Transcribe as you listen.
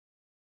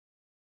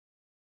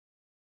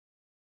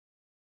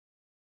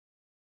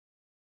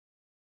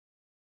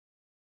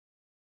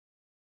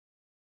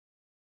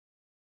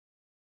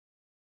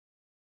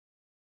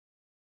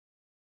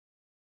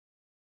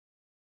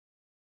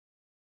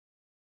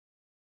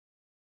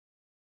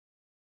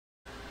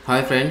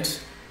Hi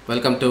friends,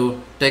 welcome to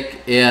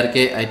Tech ARK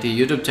IT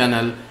YouTube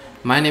channel.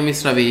 My name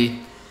is Ravi.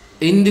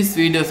 In this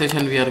video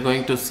session we are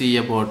going to see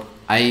about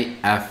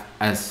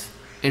IFS,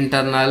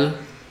 internal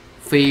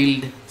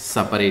field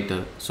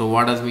separator. So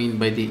what does mean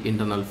by the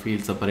internal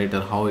field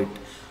separator, how it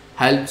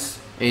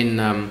helps in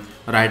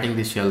writing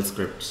the shell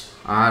scripts,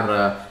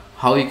 or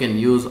how you can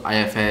use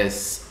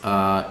IFS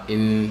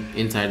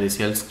inside the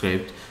shell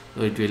script.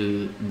 So it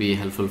will be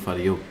helpful for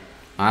you,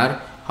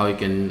 or how you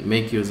can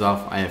make use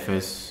of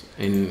IFS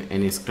in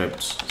any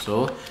scripts.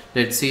 So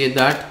let's see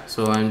that.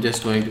 So I'm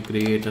just going to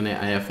create an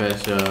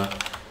IFS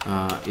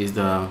is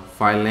the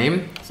file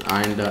name,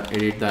 and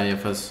edit the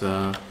IFS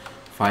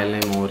file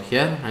name over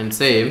here and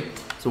say,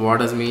 so what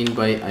does mean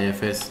by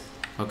IFS?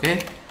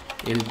 Okay,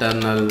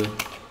 internal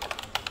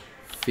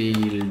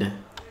field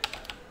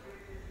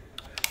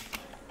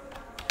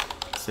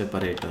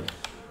separator.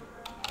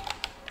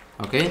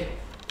 Okay,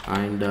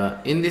 and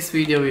in this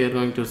video we are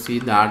going to see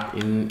that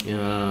in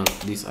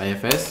this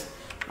IFS.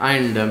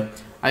 And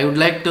I would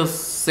like to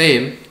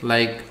say,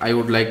 like, I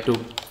would like to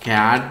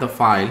cat the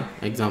file.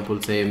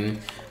 Example, say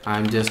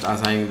I'm just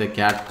assigning the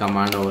cat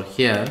command over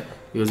here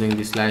using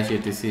the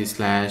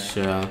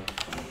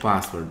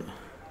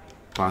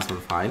 /etc/password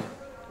file.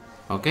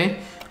 Okay,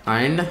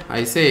 and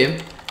I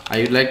say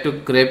I would like to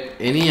grab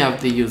any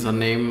of the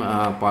username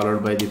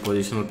followed by the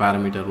positional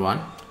parameter 1.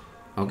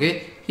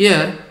 Okay,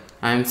 here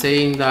I am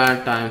saying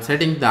that I am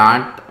setting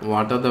that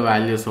what are the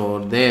values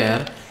over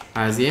there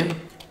as a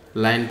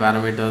line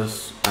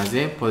parameters, as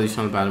a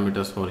positional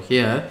parameters over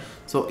here.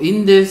 So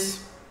in this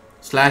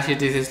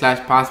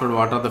 /etc/password,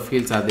 what are the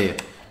fields are there?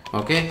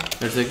 Okay,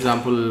 let's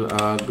example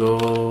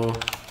go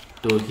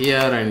to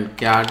here and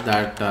cat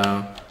that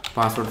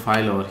password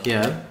file over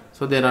here.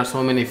 So there are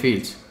so many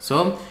fields.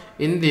 So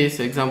in this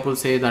example,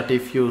 say that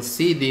if you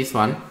see this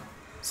one,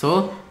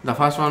 so the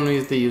first one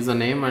is the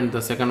username, and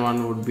the second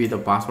one would be the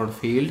password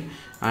field,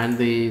 and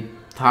the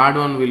third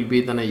one will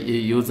be the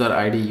user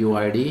ID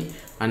UID,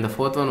 and the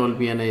fourth one will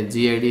be a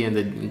GID and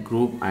the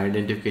group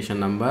identification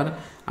number.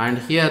 And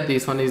here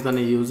this one is the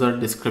user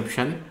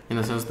description, in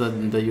the sense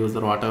that the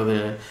user, whatever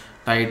the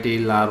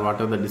title or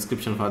whatever the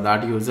description for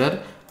that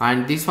user.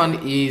 And this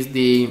one is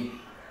the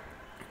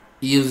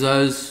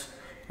user's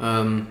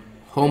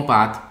home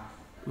path,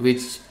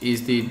 which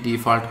is the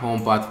default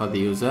home path for the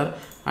user,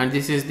 and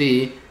this is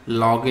the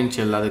login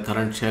shell or the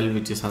current shell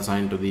which is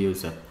assigned to the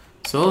user.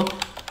 So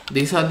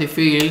these are the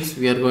fields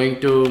we are going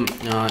to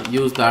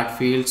use that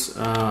fields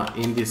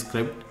in this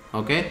script.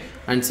 Okay,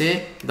 and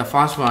say the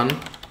first one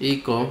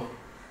echo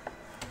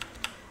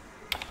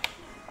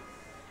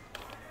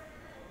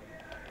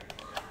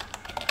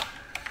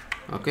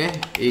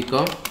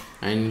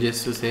and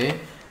just to say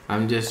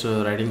I'm just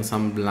writing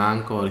some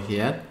blank over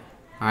here,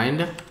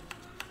 and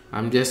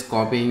I'm just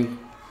copying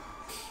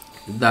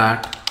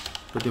that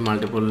to the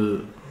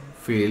multiple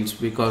fields,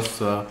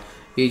 because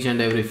each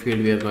and every field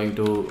we are going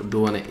to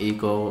do an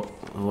echo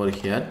over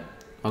here.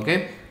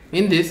 Okay,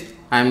 in this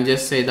I'm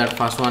just say that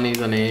first one is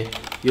a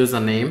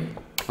username,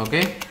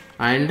 okay,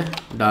 and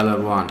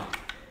 $1,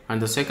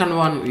 and the second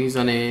one is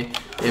an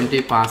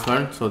empty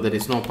password. So there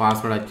is no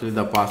password, actually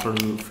the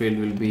password field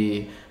will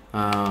be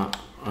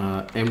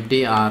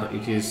empty, or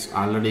it is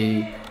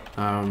already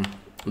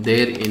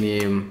there in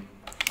a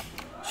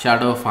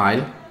shadow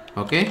file.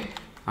 Okay,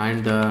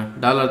 and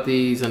 $3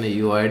 is an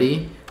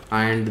UID,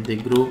 and the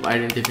group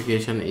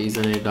identification is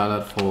an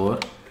 $4.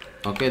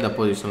 Okay, the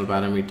positional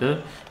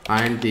parameter,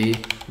 and the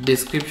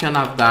description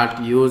of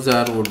that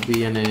user would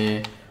be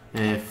a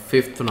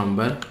fifth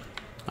number.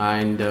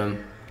 And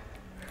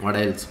what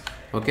else?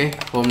 Okay,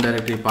 home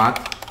directory path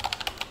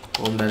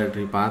of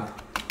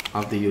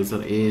the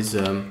user is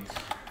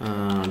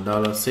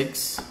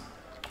 $6,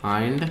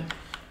 and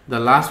the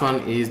last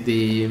one is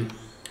the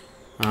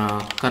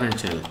current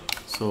shell,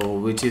 so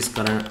which is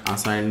current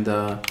assigned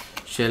the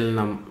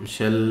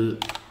shell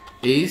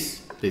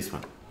is this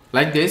one,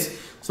 like this.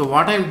 So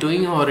what I'm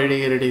doing already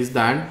here, it is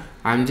that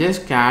I'm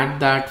just cat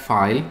that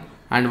file,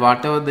 and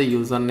whatever the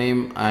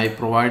username I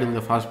provide in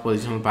the first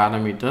positional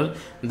parameter,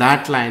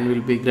 that line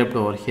will be grabbed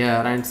over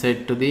here and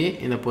set to the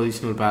in the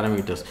positional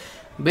parameters.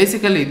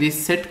 Basically this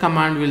set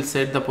command will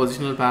set the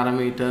positional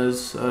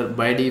parameters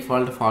by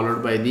default,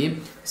 followed by the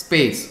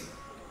space.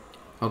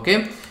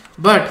 Okay,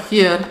 but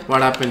here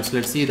what happens,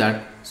 let's see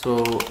that.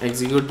 So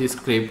execute this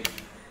script,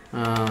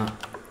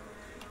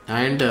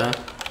 and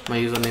my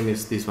username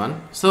is this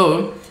one.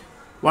 So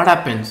what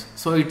happens,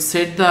 so it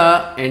set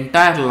the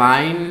entire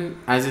line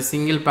as a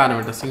single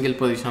parameter, single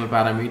positional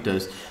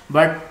parameters.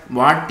 But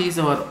what is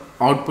our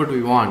output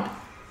we want?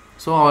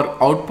 So our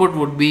output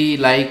would be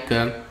like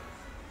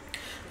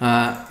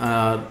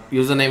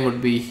username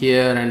would be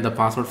here, and the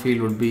password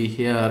field would be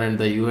here, and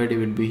the UID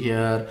would be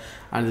here,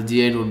 and the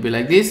GID would be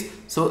like this.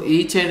 So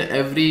each and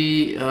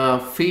every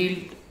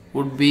field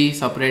would be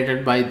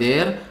separated by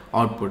their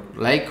output,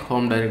 like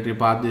home directory,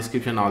 path,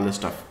 description, all the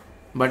stuff.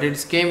 but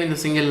it came in the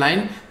single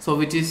line, so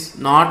which is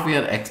not we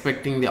are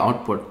expecting the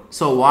output.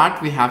 So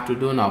what we have to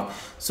do now,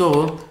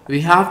 so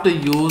we have to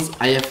use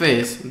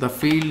IFS, the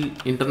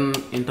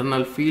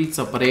internal field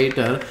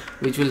separator,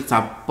 which will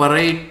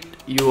separate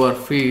your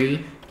field.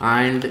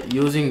 And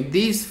using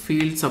this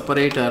field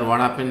separator,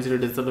 what happens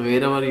is that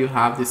wherever you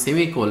have the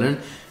semicolon,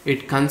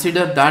 it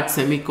consider that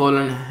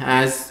semicolon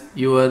as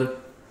your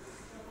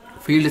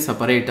field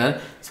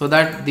separator, so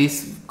that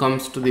this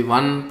comes to the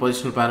one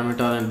positional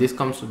parameter and this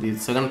comes to the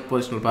second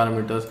positional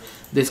parameters,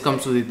 this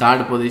comes to the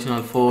third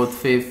positional, fourth,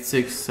 fifth,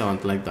 sixth,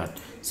 seventh, like that.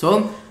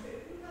 So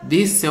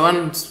these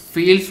 7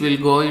 fields will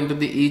go into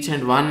the each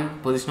and one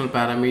positional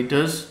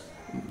parameters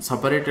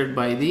separated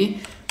by the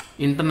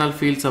internal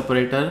field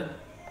separator.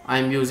 I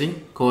am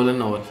using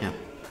colon over here.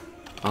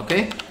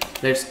 Okay,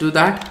 let's do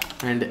that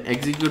and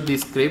execute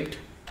this script,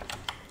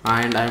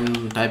 and I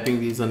am typing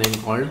the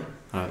username called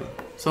Ravi.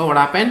 So what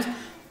happens,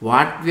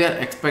 what we are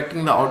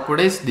expecting the output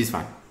is this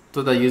one.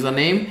 So the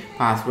username,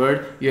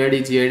 password,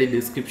 UID, GID,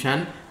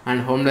 description,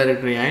 and home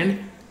directory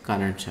and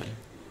current shell.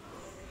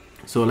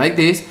 So like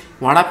this,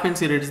 what happens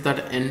here is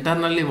that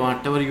internally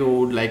whatever you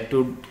would like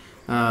to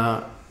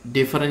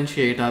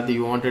differentiate, or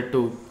you wanted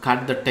to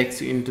cut the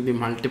text into the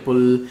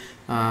multiple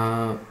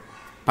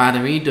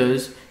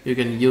parameters, you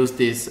can use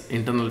this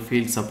internal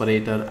field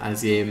separator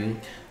as a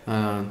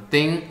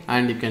thing,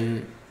 and you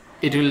can,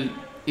 it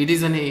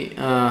is an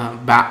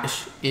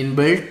bash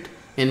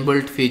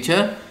inbuilt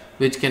feature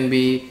which can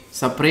be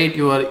separate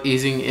your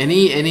using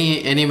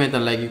any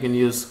method, like you can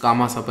use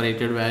comma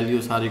separated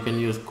values, or you can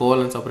use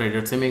colon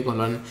separated,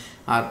 semicolon,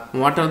 or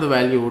whatever the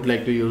value you would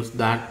like to use,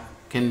 that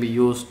can be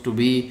used to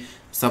be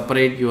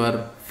separate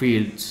your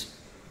fields.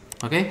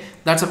 Okay,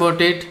 that's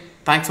about it.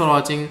 Thanks for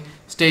watching.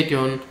 Stay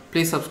tuned.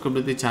 Please subscribe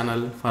to the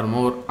channel for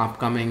more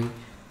upcoming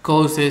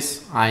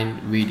courses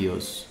and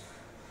videos.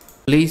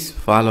 Please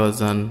follow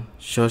us on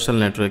social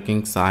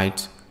networking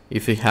sites.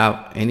 If you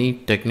have any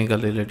technical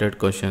related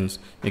questions,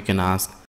 you can ask.